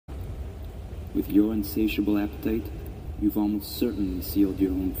With your insatiable appetite, you've almost certainly sealed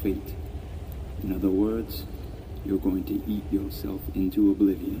your own fate. In other words, you're going to eat yourself into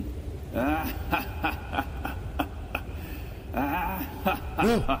oblivion. No,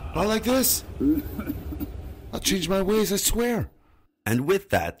 not like this. I'll change my ways, I swear. And with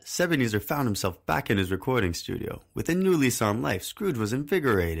that, Sebanezer found himself back in his recording studio. With a new lease on life, Scrooge was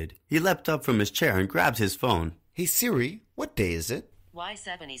invigorated. He leapt up from his chair and grabbed his phone. Hey Siri, what day is it? Why,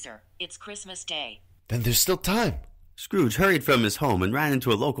 Sebanezer? It's Christmas Day. Then there's still time. Scrooge hurried from his home and ran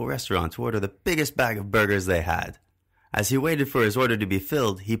into a local restaurant to order the biggest bag of burgers they had. As he waited for his order to be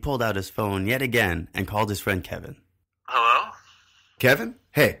filled, he pulled out his phone yet again and called his friend Kevin. Hello? Kevin?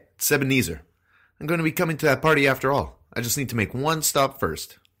 Hey, it's Sebanezer. I'm going to be coming to that party after all. I just need to make one stop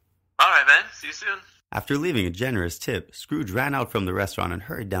first. Alright, man. See you soon. After leaving a generous tip, Scrooge ran out from the restaurant and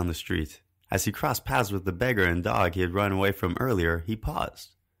hurried down the street. As he crossed paths with the beggar and dog he had run away from earlier, he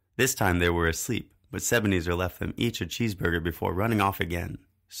paused. This time they were asleep, but Sebanezer left them each a cheeseburger before running off again.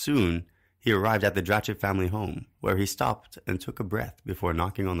 Soon, he arrived at the Dratchett family home, where he stopped and took a breath before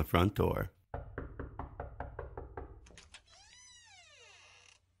knocking on the front door.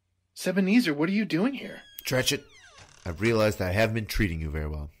 Sebanezer, what are you doing here? Dratchett, I've realized that I haven't been treating you very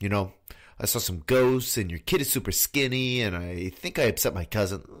well. You know, I saw some ghosts, and your kid is super skinny, and I think I upset my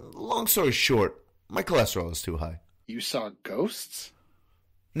cousin. Long story short, my cholesterol is too high. You saw ghosts?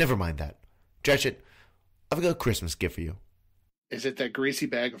 Never mind that. Dratchett, I've got a Christmas gift for you. Is it that greasy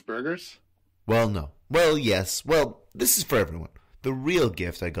bag of burgers? Well, no. Well, yes. Well, this is for everyone. The real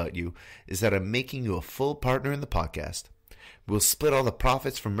gift I got you is that I'm making you a full partner in the podcast. We'll split all the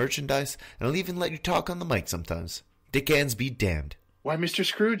profits from merchandise, and I'll even let you talk on the mic sometimes. Dick Anns be damned. Why, Mr.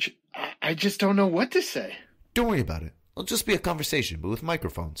 Scrooge, I just don't know what to say. Don't worry about it. It'll just be a conversation, but with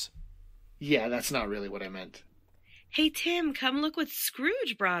microphones. Yeah, that's not really what I meant. Hey, Tim, come look what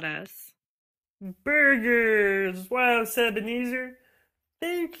Scrooge brought us. Burgers! Wow, Sebanezer.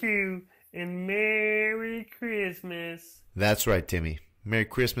 Thank you, and Merry Christmas. That's right, Timmy. Merry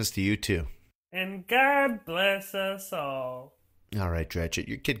Christmas to you, too. And God bless us all. All right, Dratchett,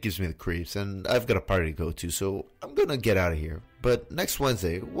 your kid gives me the creeps, and I've got a party to go to, so I'm going to get out of here. But next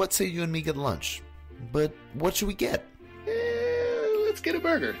Wednesday, what say you and me get lunch? But what should we get? Let's get a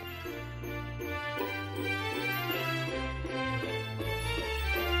burger.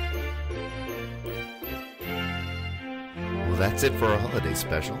 Well, that's it for our holiday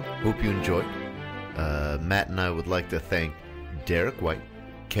special. Hope you enjoyed. Matt and I would like to thank Derek White,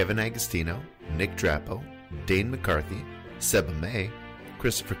 Kevin Agostino, Nick Drapo, Dane McCarthy, Seba May,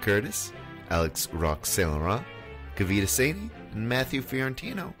 Christopher Curtis, Alex Rock Saint Laurent, Kavita Saini, and Matthew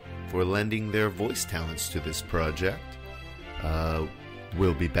Fiorentino for lending their voice talents to this project.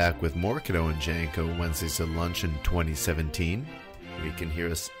 We'll be back with more Cadeau and Janco Wednesdays at lunch in 2017. You can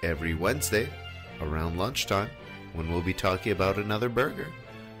hear us every Wednesday around lunchtime when we'll be talking about another burger.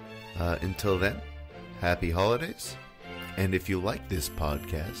 Until then, happy holidays. And if you like this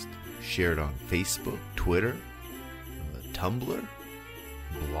podcast, share it on Facebook, Twitter, Tumblr,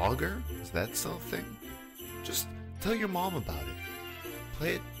 Blogger. Is that still a thing? Just tell your mom about it.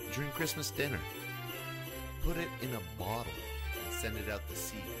 Play it during Christmas dinner. Put it in a bottle and send it out to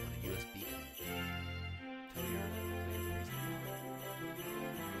sea on a USB connection. Tell your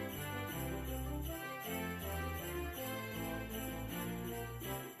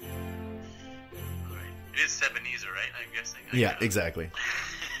It is Sebanezer, right? I'm guessing. Yeah, exactly.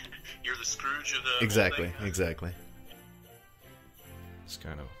 You're the Scrooge of the Exactly, whole thing? exactly. It's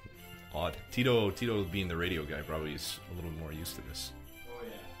kind of odd. Tito being the radio guy probably is a little more used to this. Oh,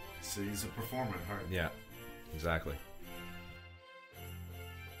 yeah. So he's a performer at heart. Yeah, exactly.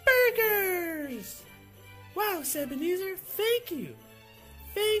 Burgers! Wow, Sebanezer, thank you.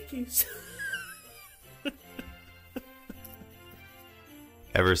 Thank you.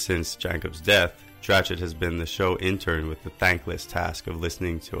 Ever since Jacob's death, Dratchett has been the show intern with the thankless task of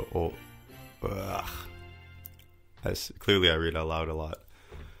listening to clearly I read out loud a lot.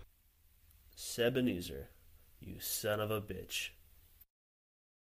 Sebanezer, you son of a bitch.